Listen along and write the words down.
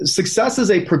Success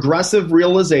is a progressive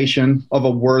realization of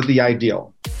a worthy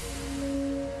ideal.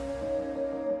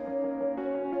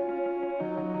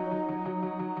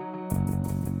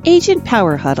 Agent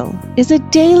Power Huddle is a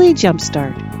daily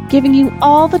jumpstart, giving you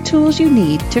all the tools you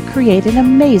need to create an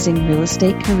amazing real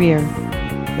estate career.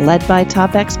 Led by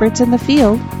top experts in the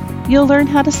field, you'll learn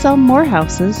how to sell more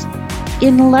houses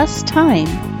in less time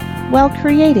while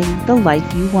creating the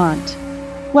life you want.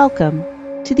 Welcome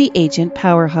to the Agent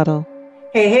Power Huddle.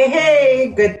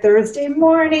 Hey, good Thursday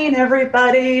morning,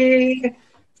 everybody.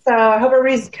 So I hope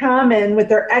everybody's coming with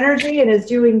their energy and is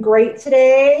doing great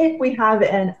today. We have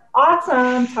an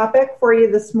awesome topic for you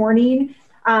this morning.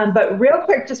 But real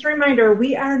quick, just a reminder,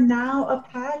 we are now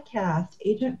a podcast,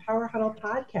 Agent Power Huddle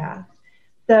podcast.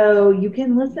 So you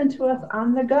can listen to us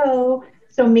on the go.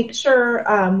 So make sure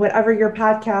whatever your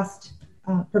podcast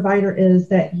provider is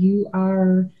that you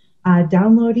are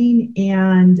downloading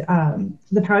and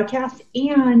the podcast,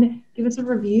 and give us a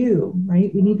review,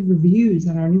 right? We need reviews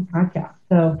on our new podcast.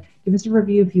 So give us a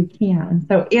review if you can.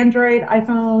 So Android,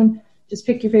 iPhone, just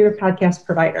pick your favorite podcast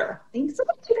provider. Thanks so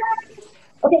much, you guys.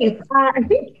 Okay, I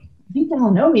think you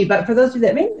all know me, but for those of you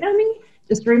that may not know me,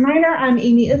 just a reminder, I'm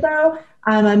Amy Izzo.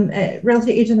 I'm a real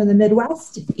estate agent in the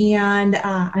Midwest, and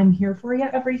I'm here for you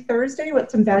every Thursday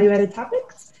with some value-added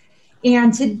topics.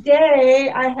 And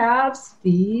today I have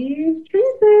Steve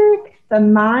Trzeciak, the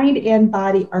mind and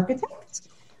body architect,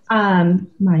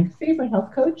 my favorite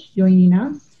health coach, joining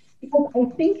us, because I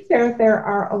think there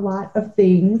are a lot of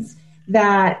things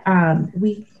that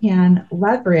we can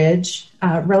leverage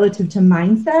relative to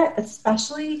mindset,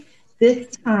 especially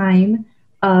this time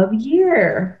of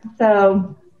year.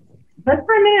 So let's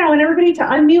for a minute, I want everybody to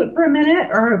unmute for a minute,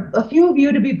 or a few of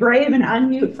you to be brave and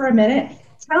unmute for a minute.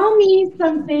 Tell me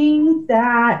some things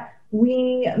that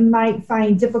we might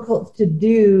find difficult to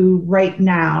do right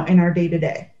now in our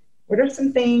day-to-day. What are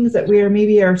some things that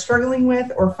we are struggling with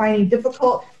or finding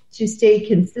difficult to stay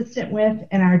consistent with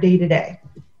in our day-to-day?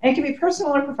 And it can be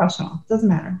personal or professional. It doesn't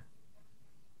matter.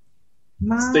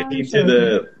 Sticking to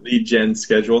the lead gen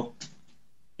schedule.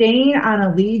 Staying on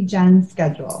a lead gen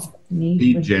schedule.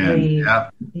 Lead gen, yeah.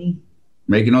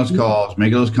 Making those calls,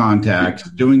 making those contacts,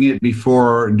 doing it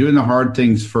before, doing the hard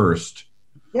things first.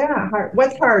 Yeah, hard.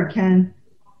 What's hard, Ken?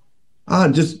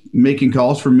 Just making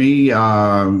calls for me,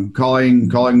 calling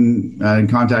and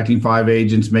contacting 5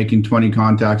 agents, making 20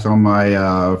 contacts on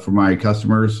for my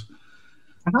customers.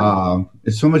 Uh-huh.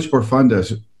 It's so much more fun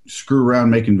to screw around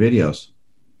making videos.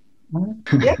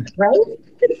 Yeah, right?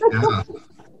 Yeah.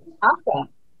 Awesome.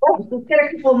 Let's get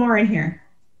a couple more in here.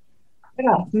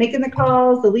 What else? Making the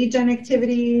calls, the lead gen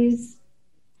activities.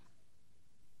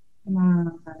 Come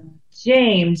on.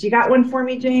 James, you got one for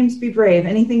me, James? Be brave.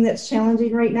 Anything that's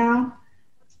challenging right now?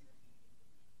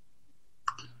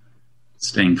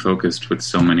 Staying focused with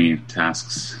so many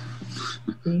tasks.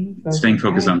 Staying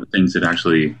focused on the things that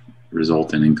actually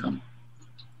result in income.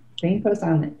 Staying focused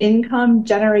on income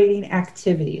generating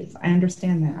activities. I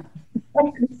understand that. I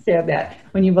understand that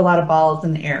when you have a lot of balls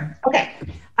in the air. Okay.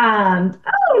 And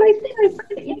I think I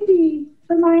friend Andy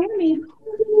from Miami.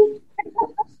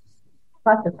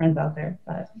 Lots of friends out there,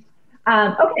 but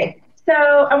okay. So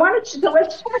I wanted to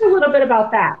let's talk a little bit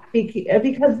about that,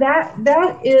 because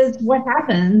that is what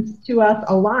happens to us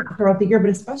a lot throughout the year, but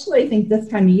especially I think this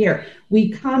time of year.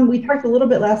 We talked a little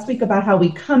bit last week about how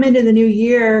we come into the new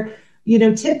year,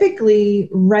 typically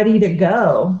ready to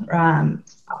go.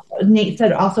 Nate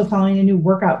said also following a new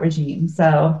workout regime.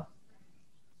 So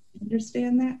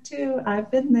understand that too.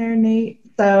 I've been there, Nate.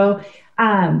 So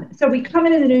we come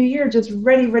into the new year just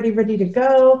ready to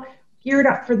go, geared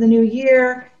up for the new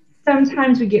year.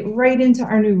 Sometimes we get right into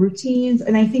our new routines.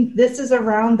 And I think this is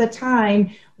around the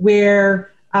time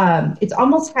where it's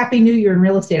almost Happy New Year in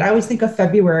real estate. I always think of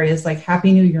February as like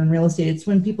Happy New Year in real estate. It's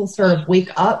when people sort of wake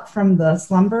up from the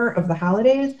slumber of the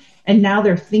holidays, and now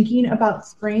they're thinking about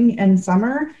spring and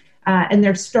summer. And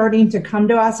they're starting to come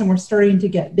to us, and we're starting to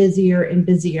get busier and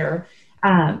busier.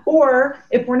 Or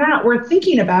if we're not, we're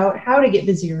thinking about how to get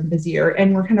busier and busier,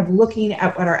 and we're kind of looking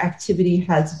at what our activity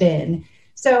has been.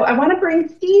 So I want to bring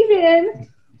Steve in.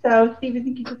 So Steve, I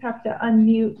think you just have to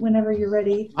unmute whenever you're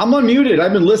ready. I'm unmuted.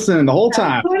 I've been listening the whole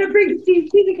time. I want to bring Steve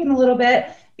Trzeciak in a little bit,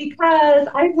 because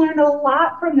I've learned a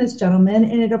lot from this gentleman,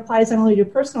 and it applies not only to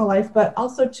personal life, but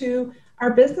also to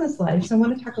our business life. So I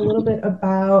want to talk a little bit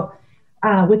about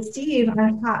with Steve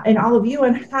and all of you,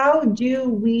 and how do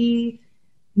we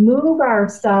move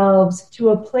ourselves to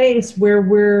a place where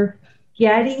we're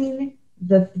getting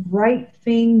the right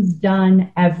things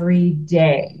done every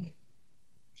day?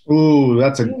 Ooh,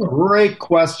 that's a great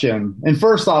question. And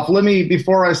first off,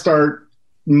 before I start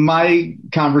my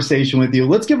conversation with you.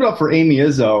 Let's give it up for Amy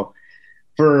Izzo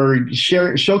for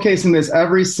showcasing this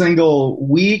every single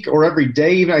week or every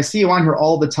day. Even I see you on here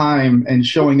all the time and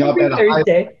showing up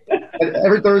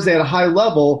every Thursday at a high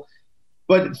level.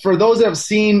 But for those that have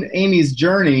seen Amy's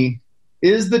journey,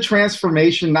 is the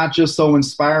transformation not just so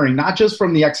inspiring, not just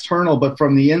from the external, but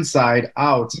from the inside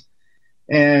out?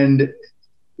 And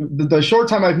the short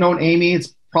time I've known Amy,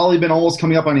 it's probably been almost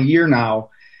coming up on a year now.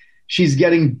 She's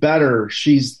getting better.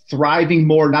 She's thriving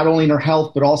more, not only in her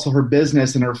health, but also her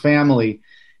business and her family,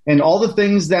 and all the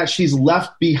things that she's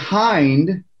left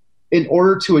behind in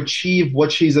order to achieve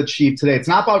what she's achieved today. It's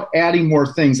not about adding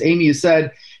more things. Amy has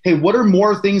said, hey, what are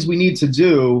more things we need to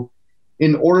do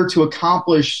in order to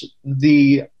accomplish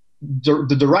the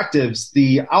directives,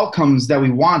 the outcomes that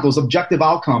we want, those objective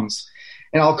outcomes?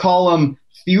 And I'll call them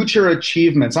future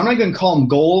achievements. I'm not going to call them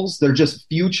goals. They're just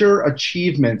future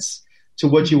achievements to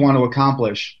what you want to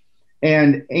accomplish.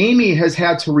 And Amy has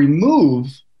had to remove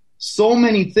so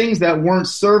many things that weren't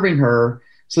serving her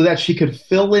so that she could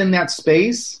fill in that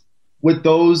space with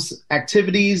those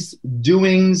activities,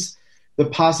 doings, the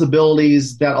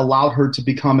possibilities that allowed her to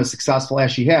become as successful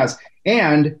as she has.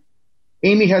 And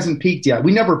Amy hasn't peaked yet.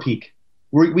 We never peak.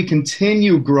 We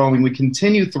continue growing. We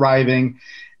continue thriving.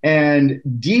 And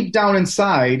deep down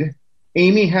inside,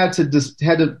 Amy had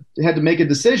to make a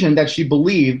decision that she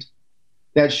believed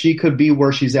that she could be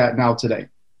where she's at now today.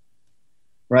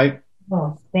 Right?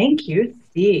 Well, thank you,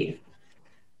 Steve.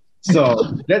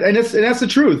 So that's the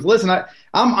truth. Listen,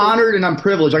 I'm honored and I'm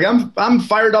privileged. Like I'm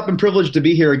fired up and privileged to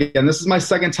be here again. This is my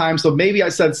second time, so maybe I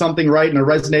said something right and it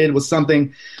resonated with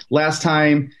something last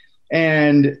time.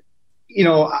 And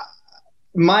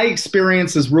my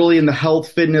experience is really in the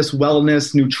health, fitness,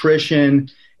 wellness,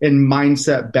 nutrition, and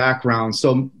mindset background.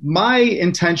 So my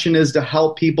intention is to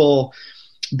help people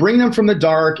bring them from the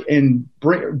dark and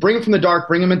bring them from the dark,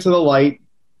 bring them into the light,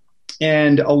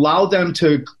 and allow them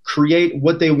to create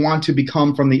what they want to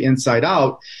become from the inside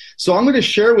out. So I'm going to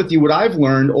share with you what I've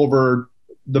learned over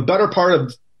the better part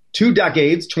of 2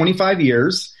 decades, 25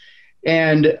 years,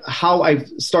 and how I've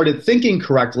started thinking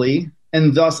correctly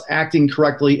and thus acting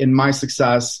correctly in my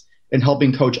success and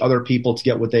helping coach other people to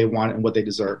get what they want and what they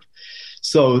deserve.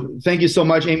 So thank you so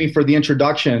much, Amy, for the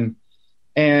introduction.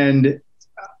 And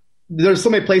there's so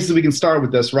many places we can start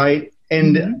with this, right?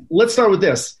 And let's start with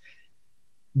this.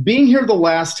 Being here the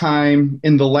last time,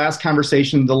 in the last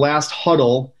conversation, the last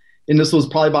huddle, and this was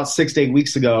probably about 6 to 8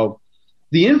 weeks ago,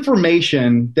 the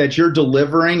information that you're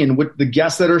delivering and with the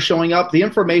guests that are showing up, the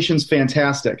information's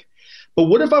fantastic. But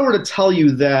what if I were to tell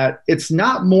you that it's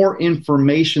not more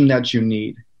information that you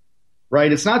need,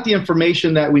 right? It's not the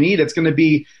information that we need. It's going to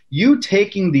be you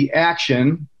taking the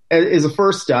action as a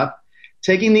first step,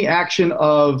 taking the action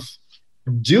of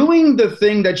doing the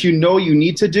thing that you know you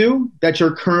need to do that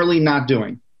you're currently not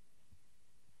doing.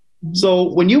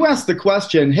 So when you ask the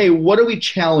question, hey, what are we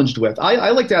challenged with?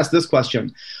 I like to ask this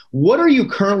question. What are you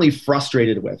currently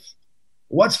frustrated with?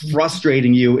 What's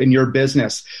frustrating you in your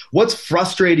business? What's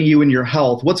frustrating you in your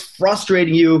health? What's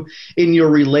frustrating you in your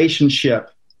relationship?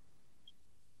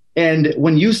 And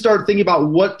when you start thinking about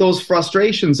what those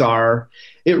frustrations are,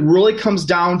 it really comes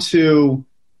down to,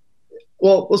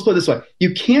 well, let's put it this way.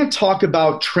 You can't talk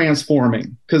about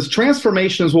transforming because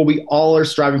transformation is what we all are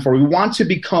striving for. We want to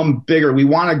become bigger. We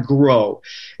want to grow.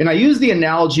 And I use the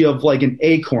analogy of like an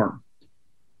acorn.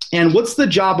 And what's the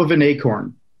job of an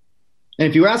acorn? And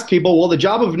if you ask people, well, the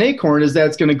job of an acorn is that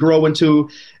it's going to grow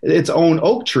into its own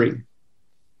oak tree.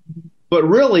 But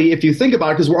really, if you think about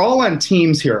it, because we're all on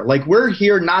teams here, like we're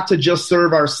here not to just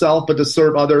serve ourselves, but to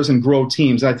serve others and grow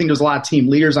teams. And I think there's a lot of team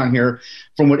leaders on here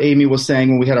from what Amy was saying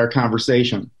when we had our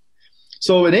conversation.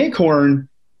 So an acorn,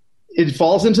 it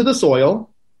falls into the soil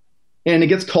and it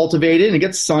gets cultivated and it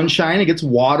gets sunshine, it gets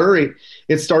water,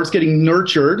 it starts getting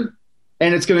nurtured,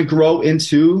 and it's going to grow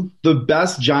into the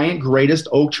best, giant, greatest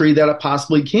oak tree that it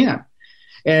possibly can.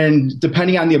 And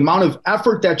depending on the amount of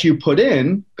effort that you put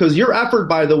in, because your effort,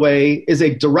 by the way, is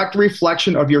a direct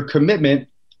reflection of your commitment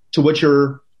to what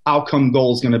your outcome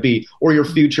goal is going to be or your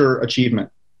future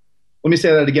achievement. Let me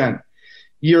say that again.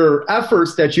 Your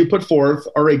efforts that you put forth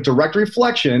are a direct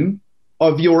reflection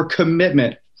of your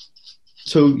commitment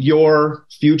to your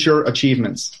future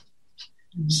achievements.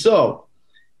 So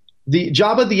the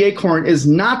job of the acorn is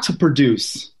not to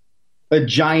produce a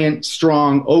giant,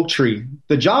 strong oak tree.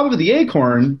 The job of the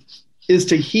acorn is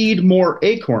to heed more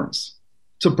acorns,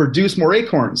 to produce more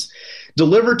acorns.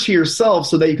 Deliver to yourself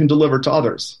so that you can deliver to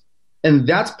others. And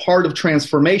that's part of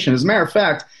transformation. As a matter of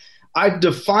fact, I've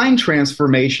defined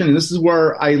transformation, and this is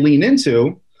where I lean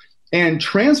into, and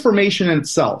transformation in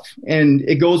itself. And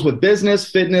it goes with business,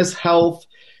 fitness, health,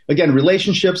 again,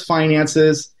 relationships,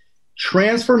 finances.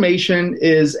 Transformation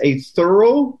is a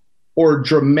thorough or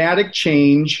dramatic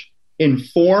change in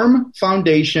form,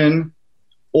 foundation,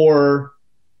 or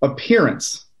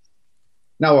appearance.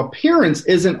 Now, appearance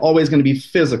isn't always going to be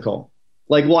physical.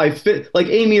 Like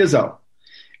Amy Izzo.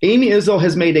 Amy Izzo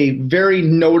has made a very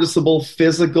noticeable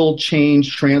physical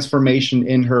change, transformation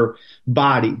in her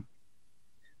body.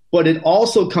 But it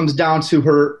also comes down to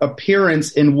her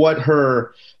appearance in what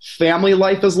her family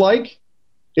life is like.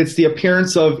 It's the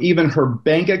appearance of even her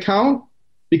bank account,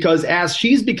 because as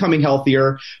she's becoming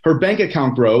healthier, her bank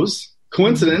account grows.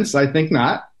 Coincidence? I think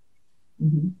not.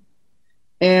 Mm-hmm.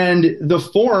 And the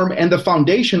form and the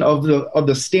foundation of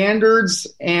the standards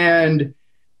and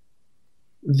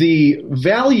the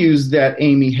values that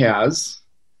Amy has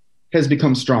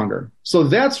become stronger. So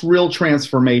that's real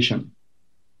transformation.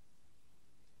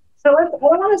 So I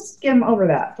want to skim over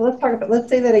that. So let's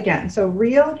say that again. So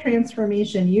real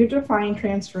transformation, you define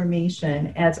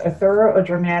transformation as a thorough or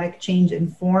dramatic change in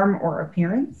form or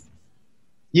appearance?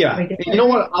 Yeah. And you know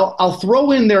what? I'll throw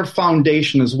in their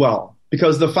foundation as well,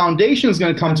 because the foundation is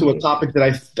going to come to a topic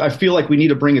that I feel like we need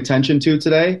to bring attention to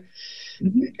today.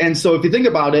 Mm-hmm. And so if you think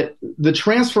about it, the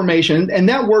transformation, and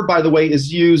that word, by the way,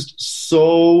 is used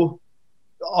so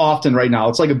often right now.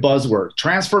 It's like a buzzword,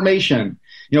 transformation.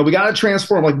 We got to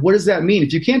transform. Like, what does that mean?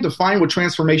 If you can't define what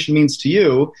transformation means to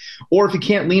you, or if you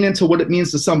can't lean into what it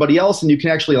means to somebody else and you can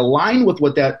actually align with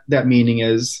what that meaning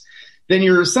is, then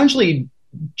you're essentially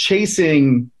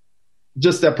chasing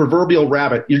just that proverbial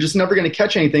rabbit. You're just never going to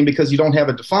catch anything because you don't have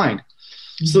it defined.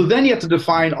 Mm-hmm. So then you have to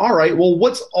define, all right, well,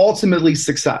 what's ultimately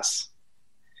success?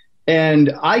 And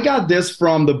I got this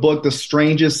from the book, The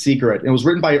Strangest Secret. It was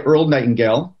written by Earl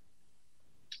Nightingale.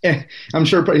 I'm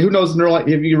sure, who knows, have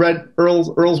you read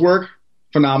Earl's work?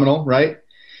 Phenomenal, right?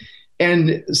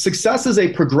 And success is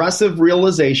a progressive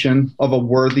realization of a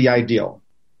worthy ideal.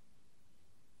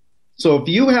 So if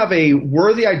you have a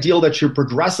worthy ideal that you're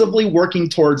progressively working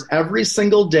towards every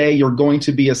single day, you're going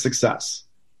to be a success.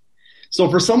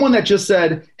 So for someone that just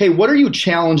said, hey, what are you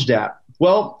challenged at?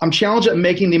 Well, I'm challenged at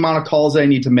making the amount of calls I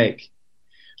need to make.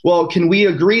 Well, can we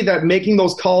agree that making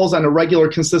those calls on a regular,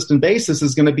 consistent basis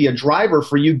is going to be a driver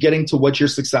for you getting to what your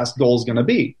success goal is going to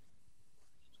be?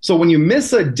 So when you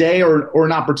miss a day or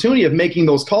an opportunity of making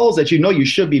those calls that you know you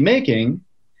should be making,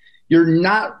 you're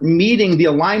not meeting the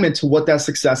alignment to what that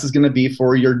success is going to be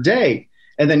for your day,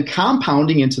 and then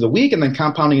compounding into the week and then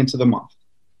compounding into the month.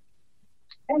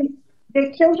 And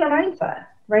it kills your mindset,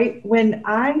 right? When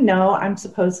I know I'm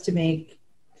supposed to make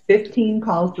 15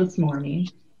 calls this morning,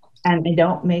 and I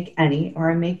don't make any,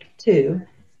 or I make 2,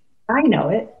 I know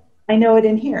it. I know it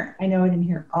in here. I know it in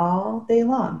here all day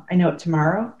long. I know it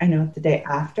tomorrow. I know it the day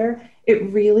after.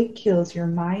 It really kills your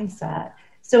mindset.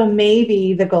 So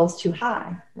maybe the goal's too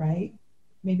high, right?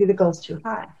 Maybe the goal's too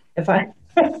high. And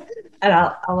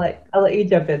I'll let you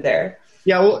jump in there.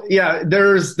 Yeah, well, yeah.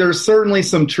 There's certainly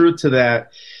some truth to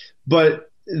that,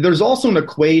 but there's also an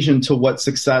equation to what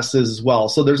success is as well.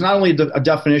 So there's not only a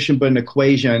definition, but an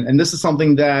equation. And this is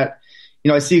something that,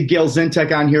 I see Gail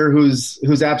Zintek on here,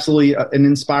 who's absolutely an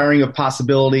inspiring of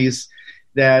possibilities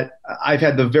that I've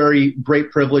had the very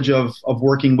great privilege of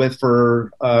working with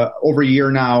for over a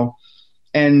year now.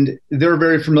 And they're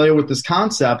very familiar with this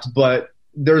concept, but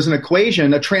there's an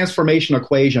equation, a transformation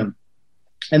equation.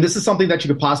 And this is something that you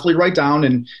could possibly write down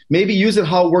and maybe use it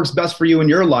how it works best for you in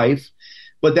your life.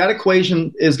 But that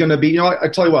equation is going to be, I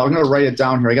tell you what, I'm going to write it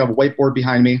down here. I got a whiteboard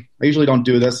behind me. I usually don't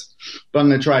do this, but I'm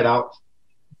going to try it out.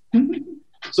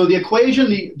 So the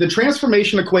equation, the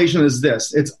transformation equation is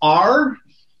this. It's R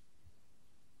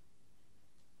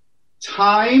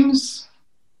times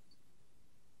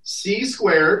C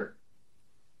squared.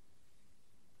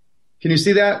 Can you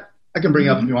see that? I can bring it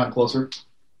up if you want closer.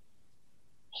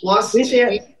 Plus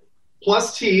T.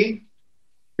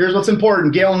 Here's what's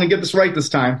important. Gail, I'm going to get this right this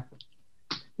time.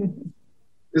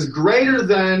 Is greater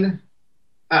than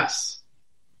S.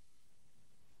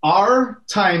 R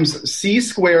times C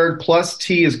squared plus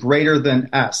T is greater than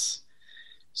S.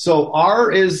 So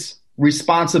R is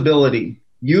responsibility.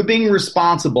 You being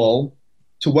responsible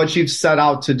to what you've set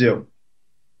out to do.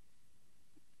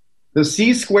 The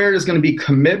C squared is going to be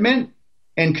commitment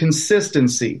and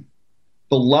consistency.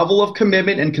 The level of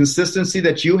commitment and consistency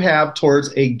that you have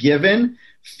towards a given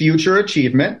future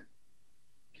achievement.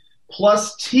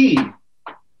 Plus T.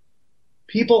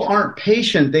 People aren't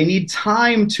patient. They need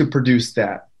time to produce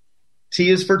that. T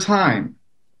is for time.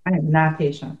 I am not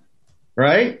patient.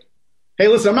 Right? Hey,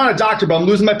 listen, I'm not a doctor, but I'm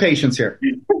losing my patience here.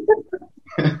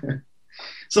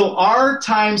 So R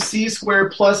times C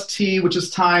squared plus T, which is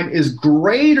time, is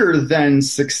greater than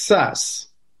success.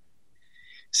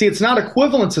 See, it's not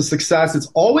equivalent to success. It's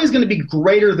always going to be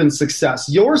greater than success.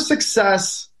 Your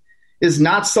success is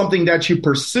not something that you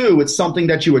pursue. It's something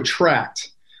that you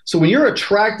attract. So when you're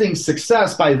attracting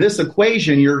success by this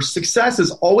equation, your success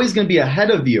is always going to be ahead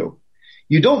of you.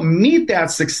 You don't meet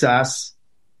that success.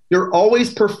 You're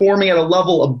always performing at a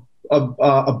level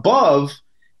above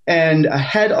and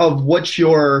ahead of what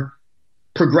your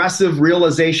progressive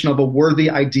realization of a worthy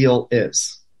ideal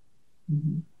is.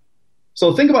 Mm-hmm.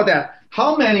 So think about that.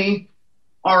 How many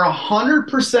are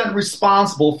 100%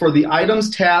 responsible for the items,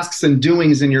 tasks, and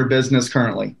doings in your business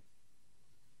currently?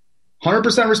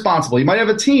 100% responsible. You might have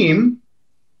a team,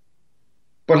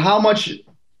 but how much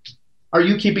are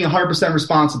you keeping 100%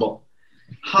 responsible?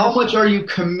 How much are you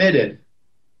committed?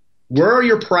 Where are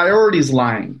your priorities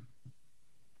lying?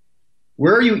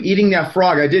 Where are you eating that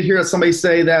frog? I did hear somebody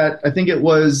say that, I think it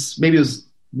was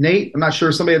Nate, I'm not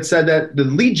sure, somebody had said that the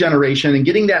lead generation and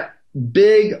getting that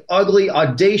big, ugly,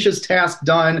 audacious task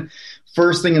done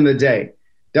first thing in the day.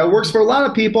 That works for a lot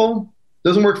of people,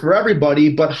 doesn't work for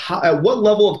everybody, but at what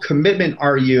level of commitment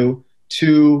are you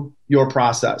to your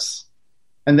process?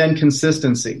 And then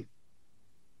consistency.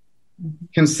 Mm-hmm.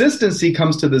 Consistency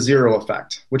comes to the zero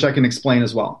effect, which I can explain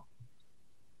as well.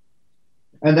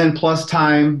 And then plus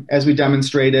time, as we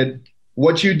demonstrated,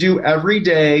 what you do every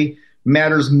day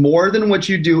matters more than what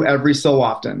you do every so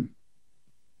often,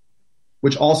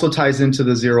 which also ties into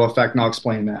the zero effect, and I'll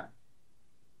explain that.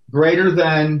 Greater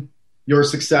than your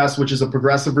success, which is a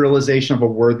progressive realization of a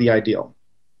worthy ideal.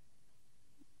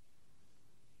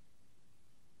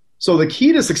 So the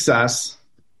key to success,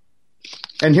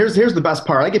 and here's the best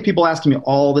part. I get people asking me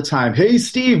all the time, hey,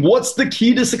 Steve, what's the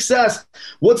key to success?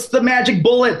 What's the magic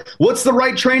bullet? What's the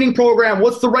right training program?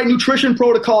 What's the right nutrition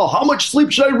protocol? How much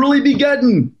sleep should I really be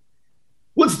getting?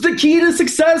 What's the key to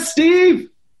success, Steve?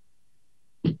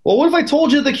 Well, what if I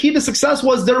told you the key to success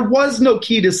was there was no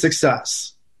key to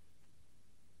success?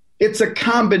 It's a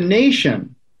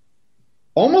combination.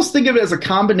 Almost think of it as a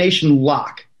combination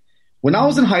lock. When I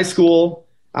was in high school,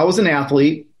 I was an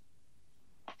athlete,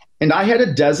 and I had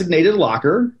a designated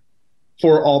locker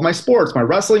for all my sports, my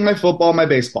wrestling, my football, my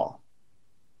baseball.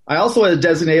 I also had a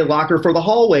designated locker for the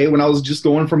hallway when I was just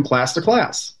going from class to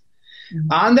class.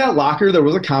 Mm-hmm. On that locker, there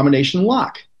was a combination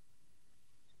lock.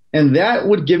 And that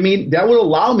would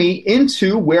allow me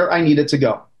into where I needed to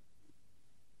go.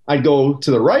 I'd go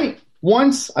to the right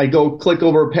once, I'd go click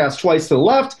over past twice to the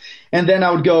left, and then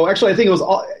I would go, actually I think it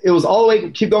was all the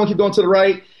way, keep going to the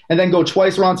right, and then go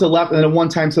twice around to the left, and then one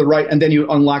time to the right, and then you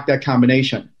unlock that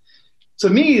combination. To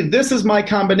me, this is my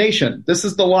combination. This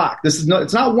is the lock. It's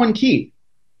not one key.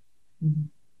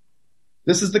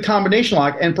 This is the combination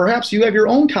lock, and perhaps you have your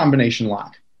own combination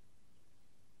lock.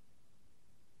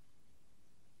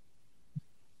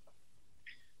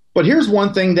 But here's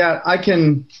one thing that I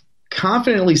can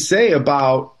confidently say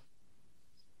about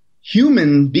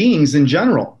human beings in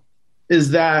general,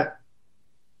 is that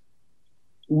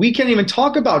we can't even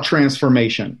talk about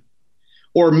transformation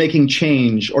or making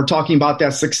change or talking about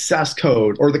that success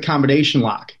code or the combination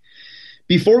lock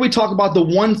before we talk about the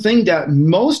one thing that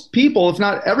most people, if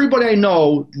not everybody I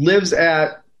know, lives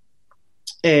at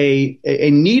a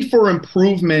need for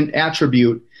improvement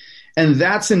attribute, and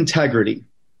that's integrity.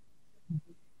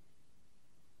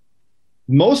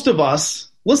 Most of us,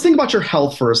 let's think about your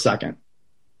health for a second.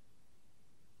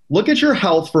 Look at your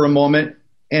health for a moment.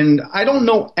 And I don't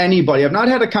know anybody, I've not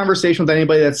had a conversation with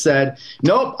anybody that said,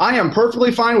 nope, I am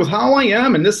perfectly fine with how I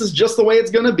am, and this is just the way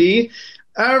it's going to be.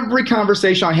 Every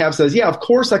conversation I have says, yeah, of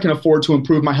course I can afford to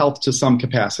improve my health to some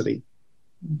capacity.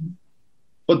 Mm-hmm.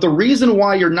 But the reason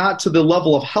why you're not to the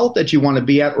level of health that you want to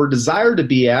be at or desire to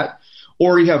be at,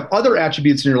 or you have other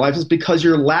attributes in your life, is because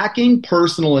you're lacking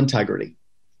personal integrity.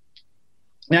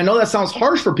 And I know that sounds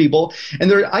harsh for people, and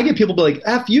I get people be like,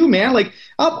 F you, man, like,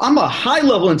 I'm a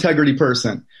high-level integrity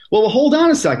person. Well, hold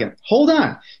on a second. Hold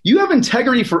on. You have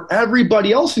integrity for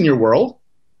everybody else in your world.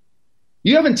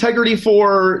 You have integrity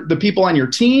for the people on your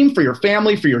team, for your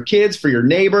family, for your kids, for your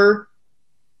neighbor.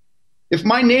 If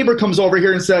my neighbor comes over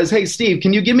here and says, hey, Steve,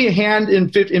 can you give me a hand in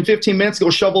 15 minutes to go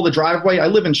shovel the driveway? I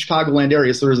live in Chicagoland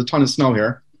area, so there's a ton of snow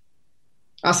here.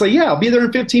 I'll say, yeah, I'll be there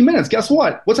in 15 minutes. Guess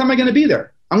what? What time am I going to be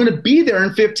there? I'm going to be there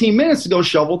in 15 minutes to go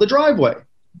shovel the driveway.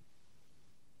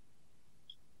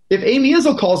 If Amy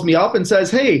Izzo calls me up and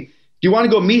says, hey, do you want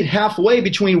to go meet halfway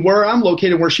between where I'm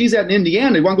located and where she's at in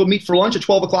Indiana? Do you want to go meet for lunch at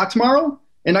 12 o'clock tomorrow?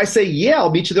 And I say, yeah, I'll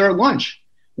meet you there at lunch.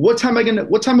 What time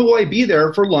will I be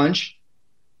there for lunch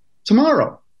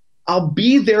tomorrow? I'll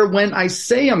be there when I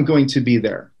say I'm going to be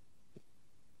there.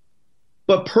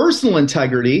 But personal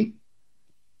integrity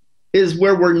is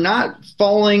where we're not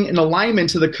falling in alignment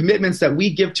to the commitments that we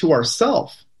give to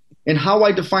ourselves. And how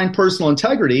I define personal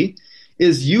integrity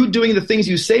is you doing the things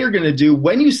you say you're going to do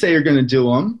when you say you're going to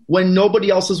do them, when nobody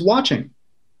else is watching.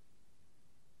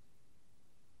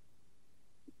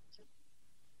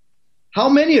 How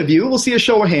many of you, we'll see a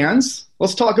show of hands.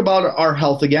 Let's talk about our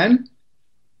health again.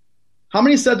 How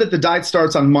many said that the diet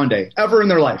starts on Monday ever in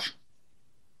their life?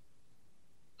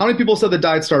 How many people said the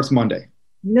diet starts Monday?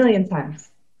 Million times.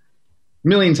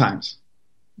 Million times.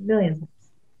 Million times.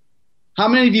 How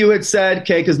many of you had said,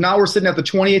 okay, because now we're sitting at the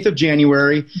 28th of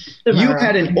January, you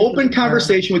had an open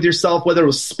conversation with yourself, whether it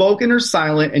was spoken or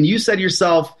silent, and you said to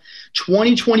yourself,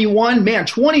 2021, man,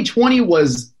 2020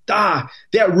 was, that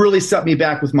really set me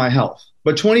back with my health.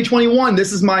 But 2021,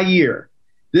 this is my year.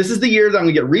 This is the year that I'm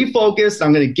going to get refocused.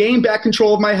 I'm going to gain back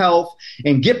control of my health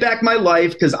and get back my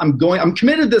life because I'm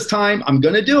committed this time. I'm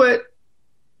going to do it.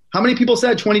 How many people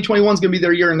said 2021 is going to be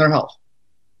their year in their health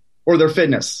or their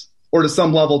fitness or to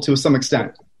some level, to some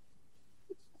extent?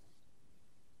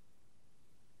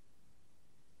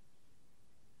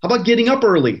 How about getting up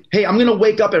early? Hey, I'm going to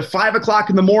wake up at 5 o'clock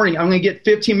in the morning. I'm going to get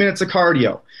 15 minutes of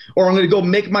cardio, or I'm going to go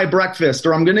make my breakfast,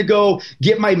 or I'm going to go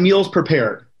get my meals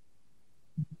prepared.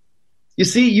 You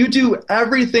see, you do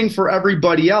everything for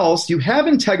everybody else. You have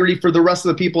integrity for the rest of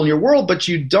the people in your world, but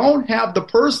you don't have the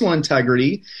personal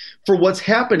integrity for what's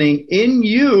happening in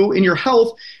you, in your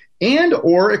health, and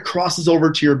or it crosses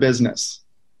over to your business.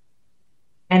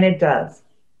 And it does.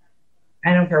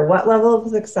 I don't care what level of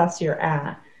success you're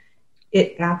at.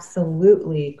 It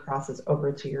absolutely crosses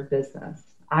over to your business.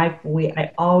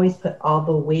 I always put all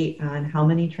the weight on how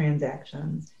many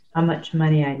transactions, how much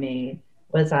money I made.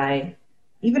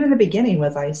 Even in the beginning,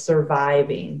 was I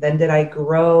surviving? Then did I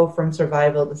grow from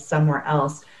survival to somewhere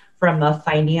else from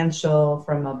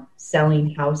a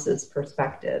selling houses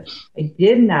perspective? I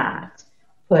did not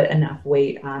put enough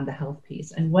weight on the health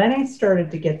piece. And when I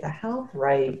started to get the health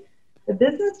right, the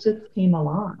business just came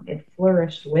along. It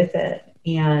flourished with it.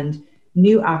 And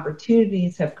new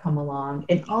opportunities have come along.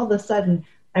 And all of a sudden,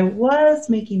 I was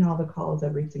making all the calls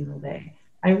every single day.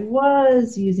 I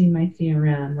was using my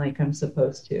CRM like I'm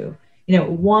supposed to. They're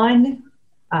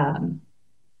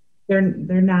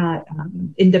not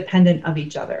independent of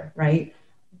each other, right?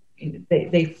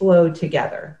 They flow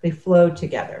together.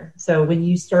 So when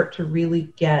you start to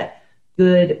really get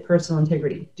good personal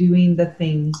integrity, doing the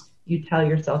things you tell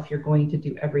yourself you're going to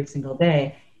do every single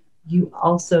day, you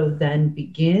also then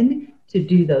begin to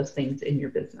do those things in your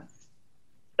business,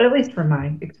 at least from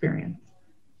my experience.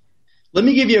 Let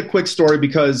me give you a quick story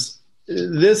because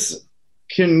this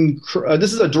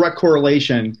is a direct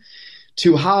correlation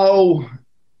to how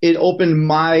it opened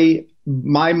my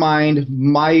mind,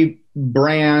 my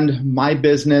brand, my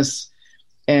business,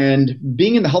 and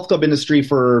being in the health club industry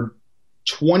for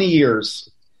 20 years.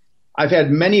 I've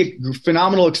had many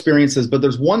phenomenal experiences, but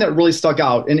there's one that really stuck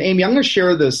out. And Amy, I'm going to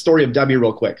share the story of Debbie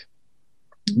real quick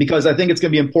because I think it's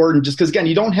going to be important just because, again,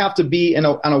 you don't have to be on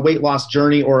a weight loss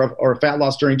journey or a fat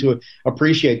loss journey to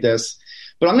appreciate this.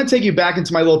 But I'm going to take you back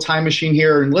into my little time machine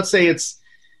here. And let's say it's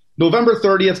November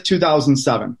 30th,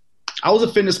 2007. I was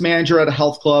a fitness manager at a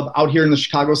health club out here in the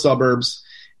Chicago suburbs.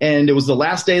 And it was the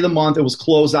last day of the month. It was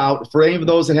closeout. For any of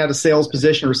those that had a sales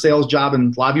position or sales job,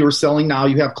 and a lot of you are selling now,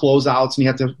 you have closeouts and you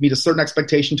have to meet a certain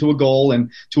expectation to a goal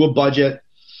and to a budget.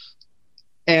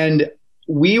 And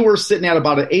we were sitting at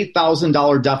about an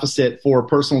 $8,000 deficit for a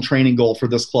personal training goal for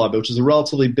this club, which is a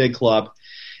relatively big club.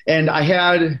 And I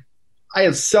had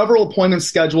several appointments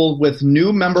scheduled with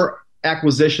new member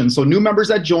acquisition. So new members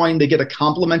that join, they get a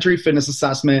complimentary fitness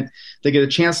assessment. They get a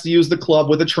chance to use the club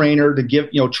with a trainer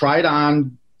to try it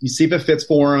on. You see if it fits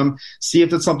for them, see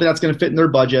if it's something that's going to fit in their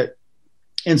budget.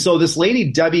 And so this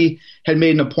lady, Debbie, had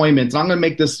made an appointment. And I'm going to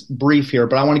make this brief here,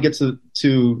 but I want to get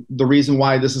to the reason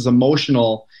why this is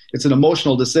emotional. It's an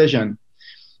emotional decision.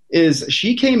 Is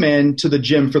she came in to the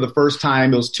gym for the first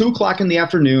time. It was 2:00 in the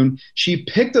afternoon. She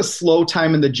picked a slow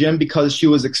time in the gym because she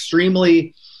was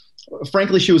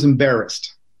frankly, she was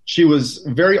embarrassed. She was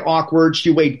very awkward.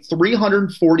 She weighed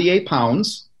 348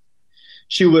 pounds.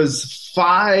 She was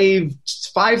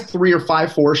 5'3" or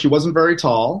 5'4". She wasn't very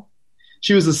tall.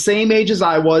 She was the same age as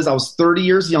I was. I was 30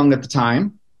 years young at the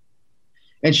time.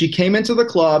 And she came into the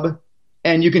club,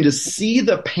 and you can just see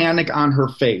the panic on her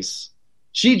face.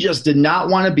 She just did not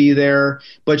want to be there,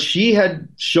 but she had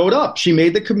showed up. She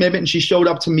made the commitment, and she showed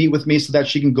up to meet with me so that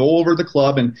she can go over the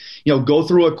club and go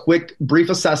through a quick, brief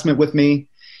assessment with me.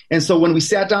 And so when we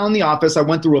sat down in the office, I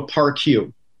went through a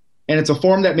PAR-Q. And it's a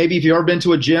form that maybe if you've ever been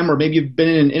to a gym or maybe you've been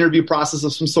in an interview process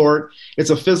of some sort, it's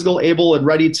a physical, able, and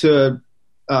ready to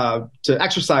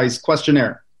exercise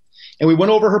questionnaire. And we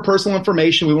went over her personal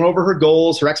information. We went over her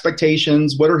goals, her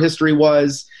expectations, what her history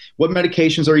was, What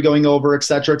medications are you going over, et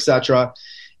cetera, et cetera.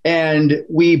 And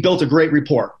we built a great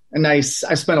rapport. And I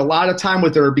spent a lot of time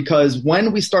with her because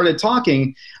when we started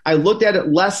talking, I looked at it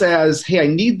less as, hey, I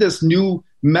need this new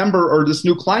member or this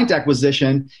new client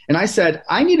acquisition. And I said,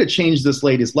 I need to change this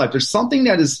lady's life. There's something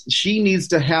she needs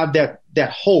to have that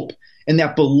hope and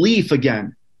that belief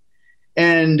again.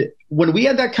 And when we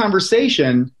had that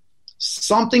conversation,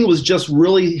 something was just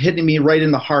really hitting me right in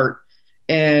the heart.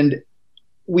 And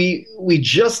we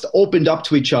just opened up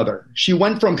to each other. She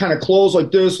went from kind of closed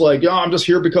like this, like, yeah, I'm just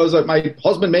here because my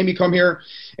husband made me come here,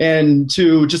 and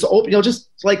to just open, just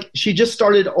like she just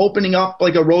started opening up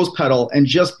like a rose petal and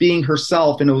just being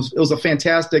herself. And it was a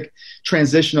fantastic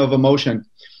transition of emotion.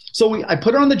 So I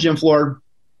put her on the gym floor.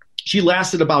 She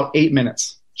lasted about 8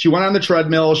 minutes. She went on the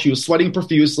treadmill. She was sweating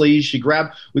profusely. We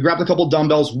grabbed a couple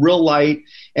dumbbells real light,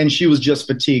 and she was just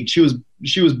fatigued.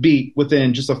 She was beat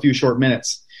within just a few short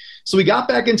minutes. So we got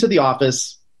back into the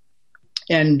office,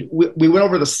 and we went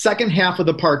over the second half of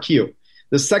the PAR-Q,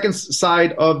 the second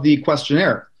side of the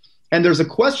questionnaire. And there's a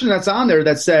question that's on there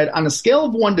that said, on a scale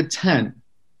of 1 to 10,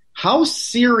 how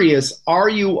serious are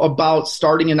you about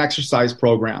starting an exercise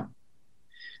program?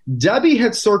 Debbie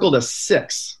had circled a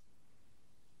 6.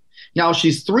 Now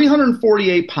she's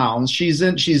 348 pounds. She's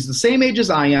the same age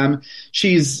as I am.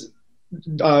 She's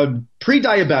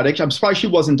pre-diabetic. I'm surprised she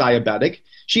wasn't diabetic.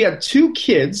 She had 2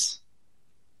 kids,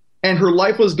 and her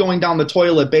life was going down the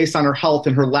toilet based on her health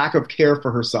and her lack of care for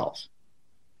herself.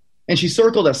 And she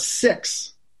circled a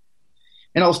 6.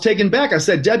 And I was taken back. I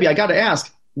said, Debbie, I got to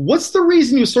ask, what's the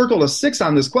reason you circled a 6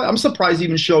 on this question? I'm surprised you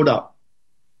even showed up.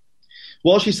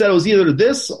 Well, she said it was either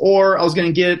this or I was going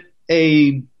to get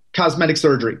a cosmetic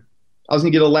surgery. I was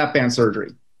going to get a lap band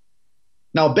surgery.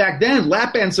 Now, back then,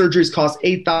 lap band surgeries cost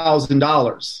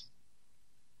 $8,000.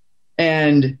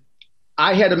 And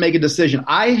I had to make a decision.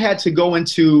 I had to go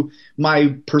into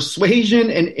my persuasion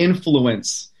and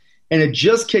influence. And it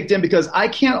just kicked in because I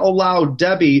can't allow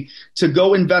Debbie to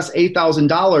go invest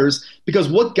 $8,000 because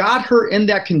what got her in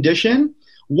that condition,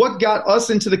 what got us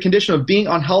into the condition of being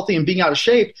unhealthy and being out of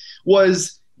shape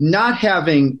was not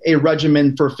having a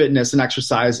regimen for fitness and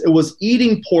exercise. It was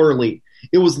eating poorly.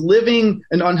 It was living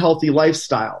an unhealthy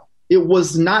lifestyle. It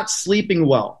was not sleeping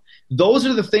well. Those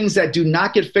are the things that do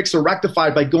not get fixed or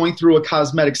rectified by going through a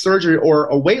cosmetic surgery or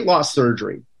a weight loss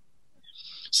surgery.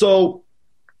 So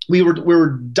we were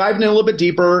diving in a little bit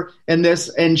deeper in this,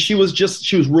 and she was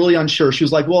really unsure. She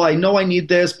was like, well, I know I need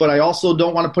this, but I also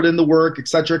don't want to put in the work, et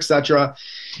cetera, et cetera.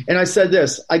 And I said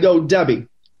this, I go, Debbie,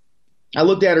 I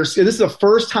looked at her. This is the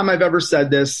first time I've ever said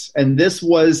this, and this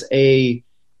was an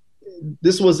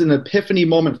epiphany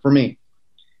moment for me.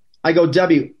 I go,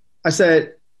 Debbie, I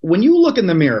said, when you look in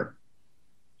the mirror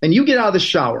and you get out of the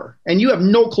shower and you have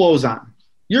no clothes on,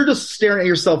 you're just staring at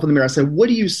yourself in the mirror. I said, what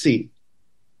do you see?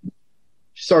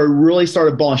 She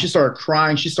started bawling. She started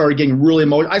crying. She started getting really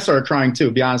emotional. I started crying too,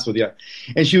 to be honest with you.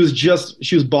 And she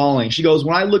was bawling. She goes,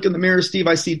 when I look in the mirror, Steve,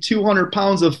 I see 200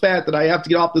 pounds of fat that I have to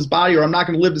get off this body or I'm not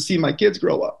going to live to see my kids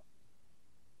grow up.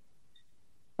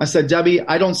 I said, Debbie,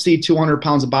 I don't see 200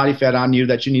 pounds of body fat on you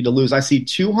that you need to lose. I see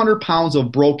 200 pounds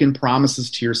of broken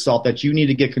promises to yourself that you need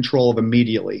to get control of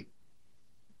immediately.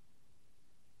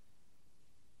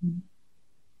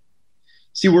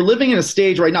 See, we're living in a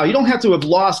stage right now. You don't have to have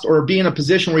lost or be in a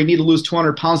position where you need to lose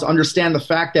 200 pounds to understand the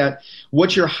fact that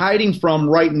what you're hiding from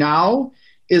right now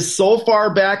is so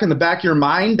far back in the back of your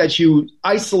mind that you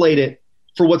isolate it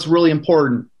for what's really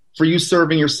important, for you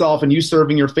serving yourself and you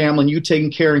serving your family and you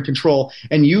taking care and control.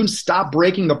 And you stop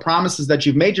breaking the promises that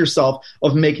you've made yourself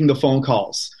of making the phone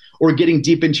calls or getting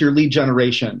deep into your lead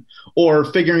generation or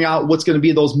figuring out what's going to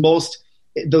be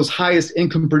those highest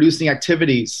income producing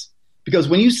activities. Because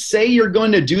when you say you're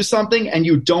going to do something and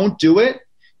you don't do it,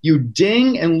 you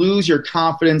ding and lose your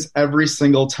confidence every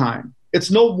single time. It's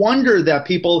no wonder that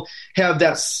people have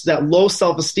that low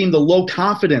self-esteem, the low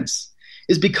confidence,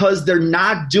 is because they're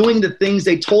not doing the things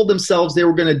they told themselves they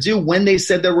were going to do when they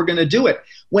said they were going to do it,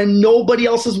 when nobody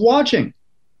else is watching.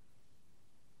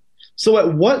 So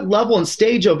at what level and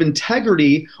stage of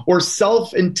integrity or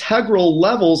self-integral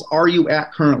levels are you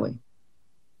at currently?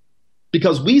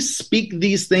 Because we speak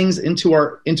these things into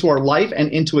our life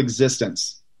and into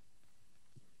existence.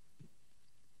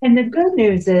 And the good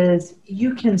news is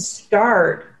you can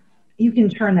turn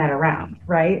that around,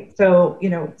 right? So,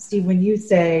 Steve, when you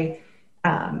say,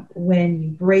 when you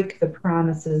break the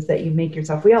promises that you make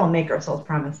yourself, we all make ourselves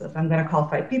promises. I'm going to call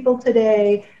 5 people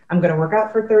today. I'm going to work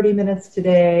out for 30 minutes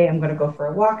today. I'm going to go for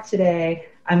a walk today.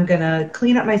 I'm going to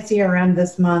clean up my CRM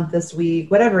this month, this week,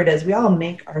 whatever it is. We all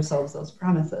make ourselves those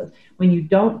promises. When you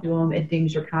don't do them, it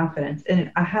dings your confidence. And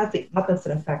it has the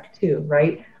opposite effect too,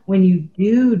 right? when you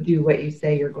do what you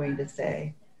say you're going to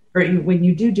say, or when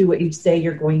you do what you say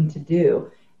you're going to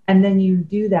do, and then you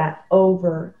do that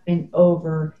over and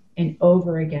over and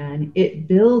over again, it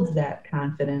builds that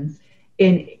confidence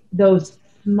in those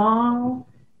small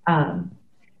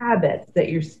habits that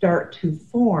you start to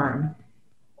form.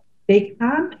 They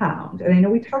compound. And I know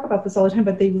we talk about this all the time,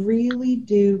 but they really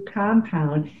do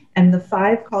compound. And the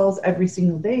 5 calls every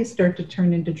single day start to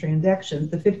turn into transactions.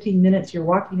 The 15 minutes you're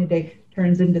walking a day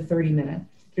turns into 30 minutes,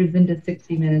 turns into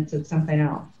 60 minutes of something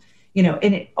else.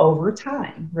 And it over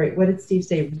time, right? What did Steve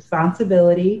say?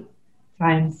 Responsibility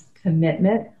times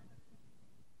commitment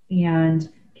and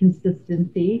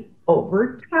consistency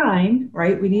over time,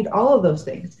 right? We need all of those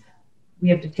things. We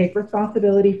have to take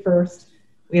responsibility first.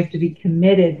 We have to be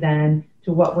committed then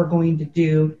to what we're going to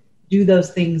do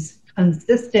those things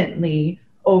consistently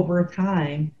over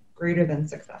time, greater than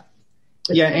success.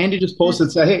 Yeah, Andy just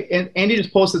posted, say, hey,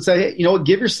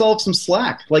 give yourself some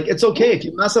slack. Like, it's okay. If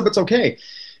you mess up, it's okay.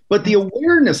 But the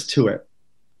awareness to it,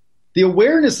 the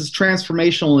awareness is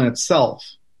transformational in itself.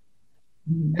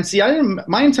 And see,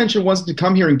 my intention wasn't to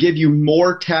come here and give you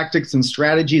more tactics and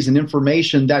strategies and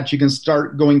information that you can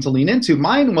start going to lean into.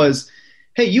 Mine was,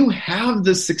 hey, you have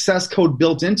this success code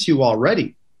built into you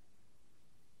already.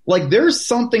 Like, there's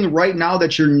something right now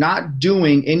that you're not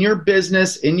doing in your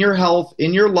business, in your health,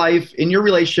 in your life, in your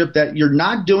relationship that you're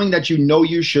not doing that you know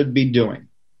you should be doing.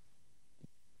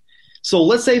 So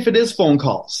let's say if it is phone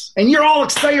calls and you're all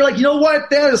excited, you're like, you know what?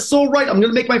 That is so right. I'm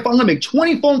going to make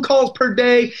 20 phone calls per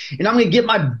day and I'm going to get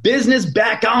my business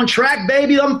back on track,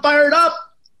 baby. I'm fired up.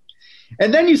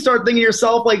 And then you start thinking to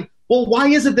yourself like, well, why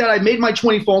is it that I made my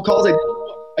 20 phone calls?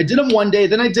 I did them one day,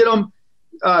 then I did them.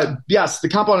 Yes, the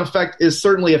compound effect is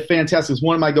certainly a fantastic. It's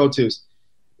one of my go-tos.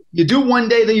 You do one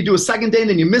day, then you do a second day, and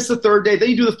then you miss the third day,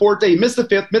 then you do the fourth day, you miss the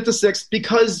fifth, miss the sixth,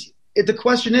 because the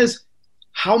question is,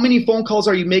 how many phone calls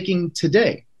are you making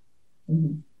today?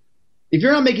 Mm-hmm. If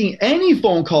you're not making any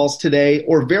phone calls today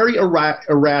or very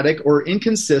erratic or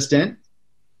inconsistent,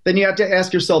 then you have to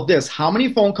ask yourself this: how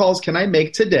many phone calls can I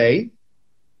make today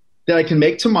that I can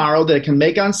make tomorrow, that I can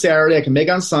make on Saturday, I can make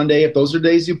on Sunday, if those are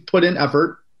days you put in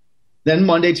effort, then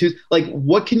Monday, Tuesday. Like,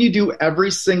 what can you do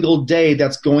every single day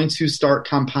that's going to start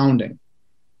compounding?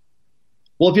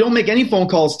 Well, if you don't make any phone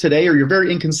calls today or you're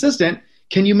very inconsistent,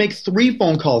 can you make 3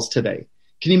 phone calls today?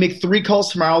 Can you make 3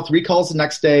 calls tomorrow, 3 calls the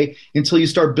next day until you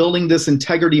start building this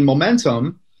integrity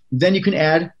momentum? Then you can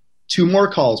add 2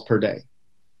 more calls per day.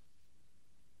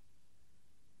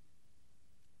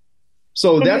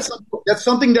 So that's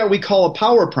something that we call a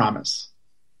power promise,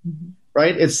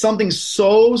 right? It's something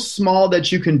so small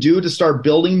that you can do to start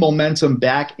building momentum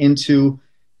back into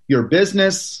your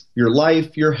business, your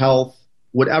life, your health,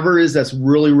 whatever it is that's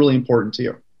really, really important to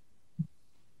you.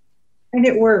 And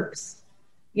it works.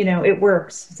 It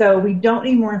works. So we don't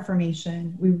need more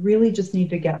information. We really just need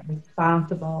to get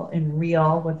responsible and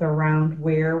real with around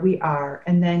where we are,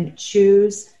 and then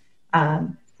choose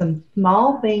some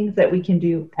small things that we can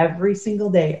do every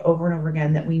single day over and over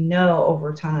again that we know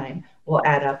over time will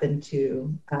add up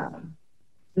into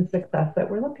the success that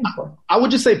we're looking for. I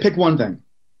would just say pick one thing.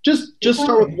 Just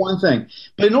start with one thing.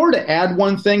 But in order to add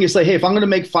one thing, you say, hey, if I'm going to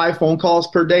make 5 phone calls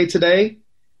per day today,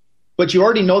 but you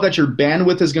already know that your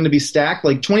bandwidth is going to be stacked,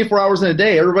 like 24 hours in a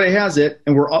day, everybody has it,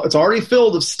 and it's already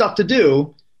filled with stuff to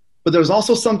do, but there's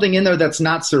also something in there that's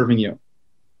not serving you.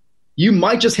 You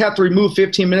might just have to remove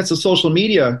 15 minutes of social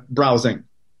media browsing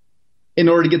in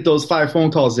order to get those 5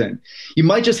 phone calls in. You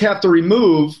might just have to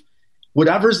remove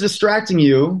whatever's distracting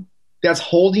you, that's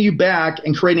holding you back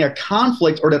and creating a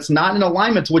conflict, or that's not in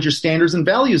alignment to what your standards and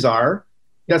values are,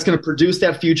 that's going to produce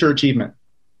that future achievement.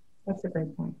 That's a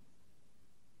great point.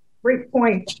 Great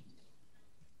point.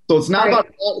 So it's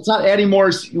not adding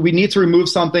more. We need to remove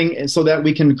something so that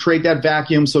we can create that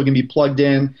vacuum so it can be plugged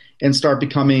in and start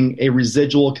becoming a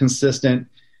residual, consistent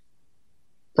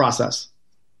process.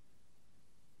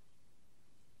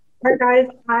 All right,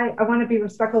 guys, I want to be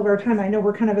respectful of our time. I know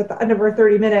we're kind of at the end of our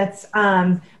 30 minutes,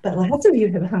 but lots of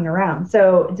you have hung around.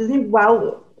 So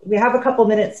we have a couple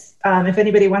minutes. If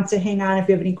anybody wants to hang on, if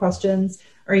you have any questions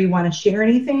or you want to share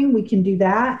anything, we can do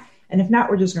that. And if not,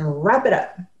 we're just going to wrap it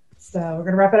up. So we're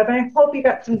going to wrap it up. And I hope you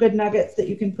got some good nuggets that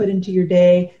you can put into your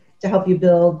day to help you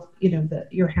build,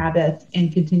 your habits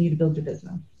and continue to build your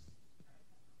business.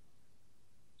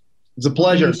 It's a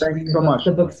pleasure. Thank you so much.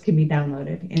 The books can be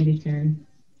downloaded. Andy's sharing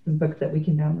some books that we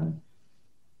can download.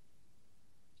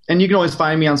 And you can always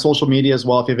find me on social media as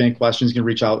well. If you have any questions, you can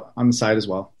reach out on the site as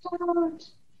well.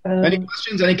 Any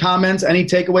questions, any comments, any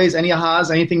takeaways, any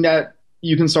ahas, anything that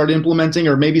you can start implementing,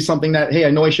 or maybe something that, hey, I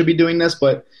know I should be doing this,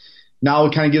 but now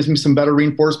it kind of gives me some better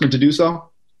reinforcement to do so?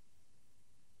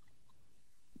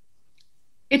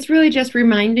 It's really just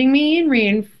reminding me and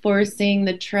reinforcing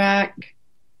the track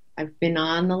I've been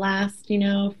on the last,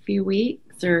 few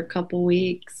weeks or a couple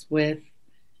weeks, with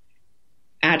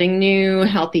adding new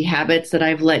healthy habits that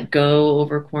I've let go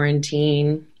over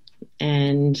quarantine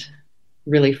and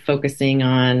really focusing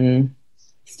on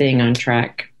staying on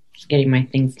track, getting my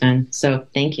things done. So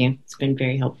thank you. It's been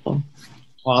very helpful.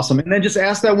 Awesome. And then just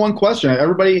ask that one question.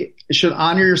 Everybody should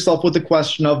honor yourself with the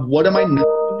question of, what am I not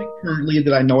doing currently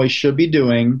that I know I should be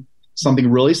doing? Something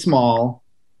really small.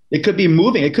 It could be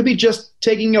moving. It could be just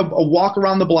taking a walk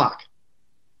around the block.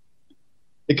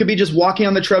 It could be just walking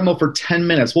on the treadmill for 10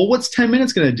 minutes. Well, what's 10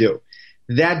 minutes going to do?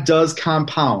 That does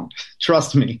compound.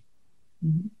 Trust me.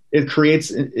 Mm-hmm. It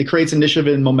creates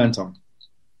initiative and momentum.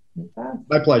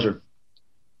 My pleasure.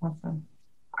 Awesome.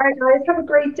 All right, guys, have a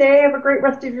great day. Have a great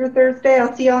rest of your Thursday.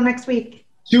 I'll see you all next week.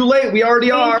 Too late. We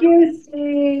already are. Thank you,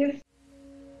 Steve.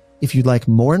 If you'd like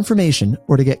more information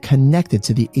or to get connected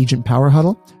to the Agent Power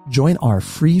Huddle, join our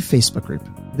free Facebook group.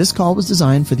 This call was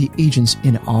designed for the agents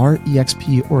in our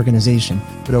EXP organization,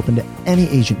 but open to any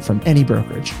agent from any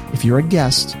brokerage. If you're a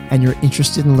guest and you're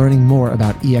interested in learning more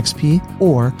about EXP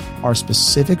or our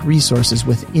specific resources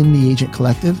within the Agent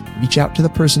Collective, reach out to the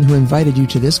person who invited you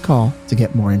to this call to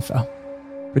get more info.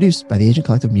 Produced by the Agent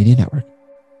Collective Media Network.